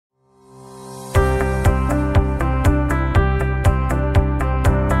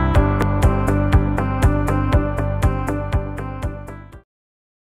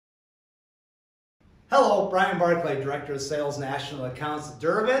Hello, Brian Barclay, Director of Sales National Accounts at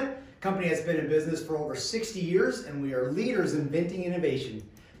DuraVent. Company has been in business for over 60 years and we are leaders in venting innovation.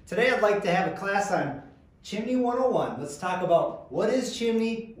 Today I'd like to have a class on Chimney 101. Let's talk about what is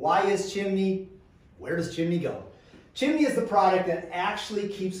chimney, why is chimney, where does chimney go? Chimney is the product that actually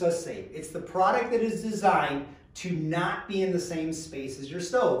keeps us safe. It's the product that is designed to not be in the same space as your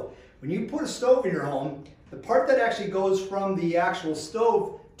stove. When you put a stove in your home, the part that actually goes from the actual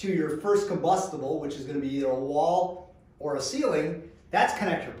stove to your first combustible, which is going to be either a wall or a ceiling, that's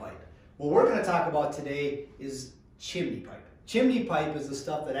connector pipe. What we're going to talk about today is chimney pipe. Chimney pipe is the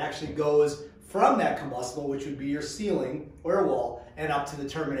stuff that actually goes from that combustible, which would be your ceiling or a wall, and up to the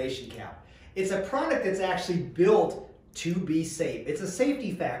termination cap. It's a product that's actually built to be safe. It's a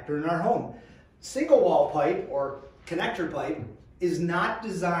safety factor in our home. Single wall pipe or connector pipe is not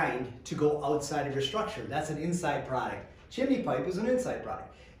designed to go outside of your structure. That's an inside product. Chimney pipe is an inside product.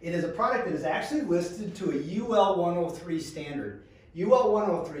 It is a product that is actually listed to a UL 103 standard. UL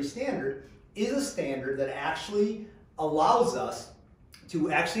 103 standard is a standard that actually allows us to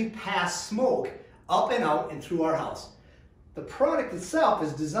actually pass smoke up and out and through our house. The product itself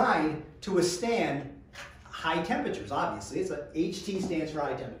is designed to withstand high temperatures, obviously. It's a HT stands for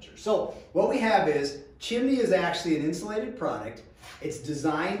high temperature. So what we have is chimney is actually an insulated product. It's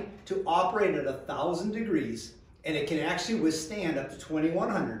designed to operate at 1,000 degrees and it can actually withstand up to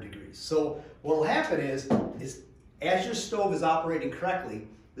 2,100 degrees. So what will happen is as your stove is operating correctly,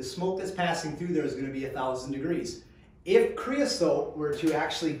 the smoke that's passing through there is going to be 1,000 degrees. If creosote were to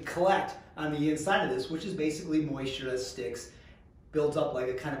actually collect on the inside of this, which is basically moisture that sticks, builds up like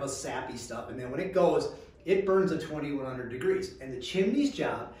a kind of a sappy stuff, and then when it goes, it burns at 2,100 degrees. And the chimney's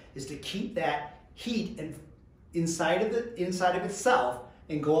job is to keep that heat inside of itself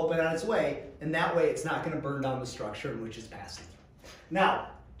and go up and on its way, and that way it's not going to burn down the structure in which it's passing through. Now,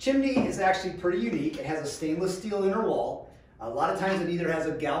 chimney is actually pretty unique. It has a stainless steel inner wall. A lot of times it either has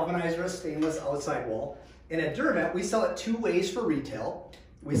a galvanized or a stainless outside wall. And at DuraVent, we sell it two ways for retail.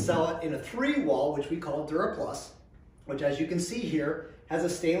 We sell it in a 3-wall, which we call DuraPlus, which as you can see here, has a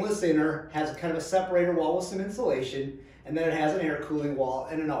stainless inner, has kind of a separator wall with some insulation, and then it has an air cooling wall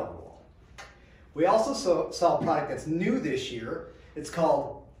and an outer wall. We also sell a product that's new this year. It's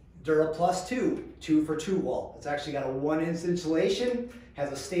called DuraPlus 2 for 2 wall. It's actually got a 1-inch insulation,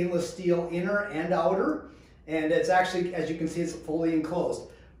 has a stainless steel inner and outer, and it's actually, as you can see, it's fully enclosed.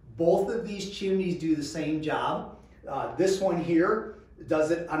 Both of these chimneys do the same job. This one here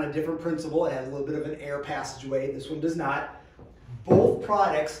does it on a different principle. It has a little bit of an air passageway. This one does not. Both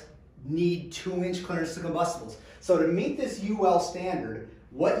products need 2-inch clearance to combustibles. So to meet this UL standard,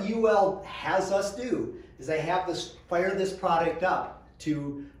 what UL has us do is they have us fire this product up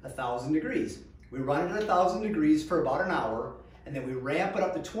to 1,000 degrees. We run it at 1,000 degrees for about an hour, and then we ramp it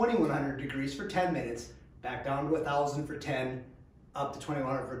up to 2,100 degrees for 10 minutes, back down to 1,000 for 10, up to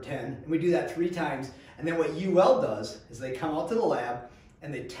 2,100 for 10, and we do that 3 times. And then what UL does is they come out to the lab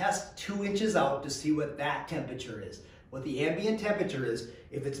and they test 2 inches out to see what that temperature is. What the ambient temperature is.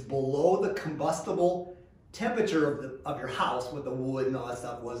 If it's below the combustible temperature of your house, with the wood and all that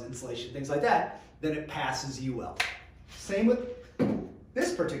stuff was, insulation, things like that, then it passes UL. Same with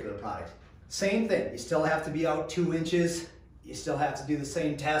this particular product. Same thing. You still have to be out 2 inches. You still have to do the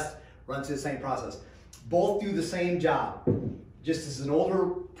same test, run through the same process. Both do the same job. Just as an older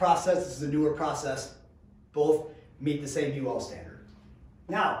process, this is a newer process. Both meet the same UL standard.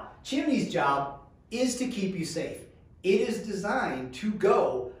 Now, chimney's job is to keep you safe. It is designed to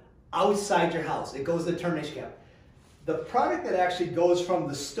go outside your house. It goes to the termination cap. The product that actually goes from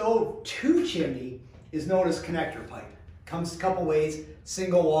the stove to chimney is known as connector pipe. Comes a couple ways: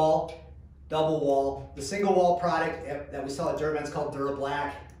 single wall, double wall. The single wall product that we sell at DuraVent is called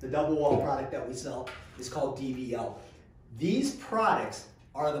DuraBlack. The double wall product that we sell is called DVL. These products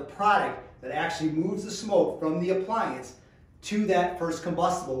are the product that actually moves the smoke from the appliance to that first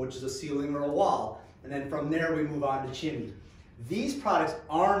combustible, which is a ceiling or a wall. And then from there we move on to chimney. These products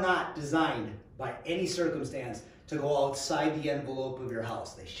are not designed by any circumstance to go outside the envelope of your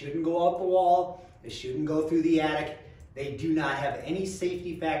house. They shouldn't go out the wall. They shouldn't go through the attic. They do not have any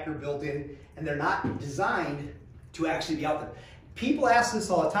safety factor built in, and they're not designed to actually be out there. People ask this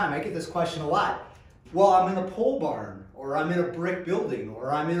all the time. I get this question a lot. Well, I'm in a pole barn, or I'm in a brick building,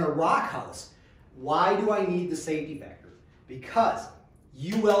 or I'm in a rock house. Why do I need the safety factor? Because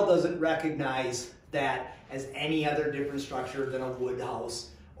UL doesn't recognize that as any other different structure than a wood house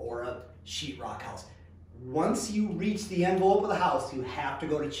or a sheetrock house. Once you reach the envelope of the house, you have to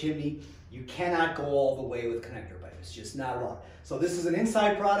go to chimney. You cannot go all the way with connector pipe. It's just not wrong. So this is an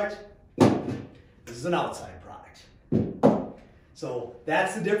inside product. This is an outside product. So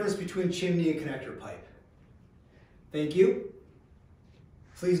that's the difference between chimney and connector pipe. Thank you.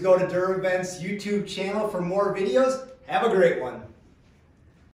 Please go to DuraVent's YouTube channel for more videos. Have a great one.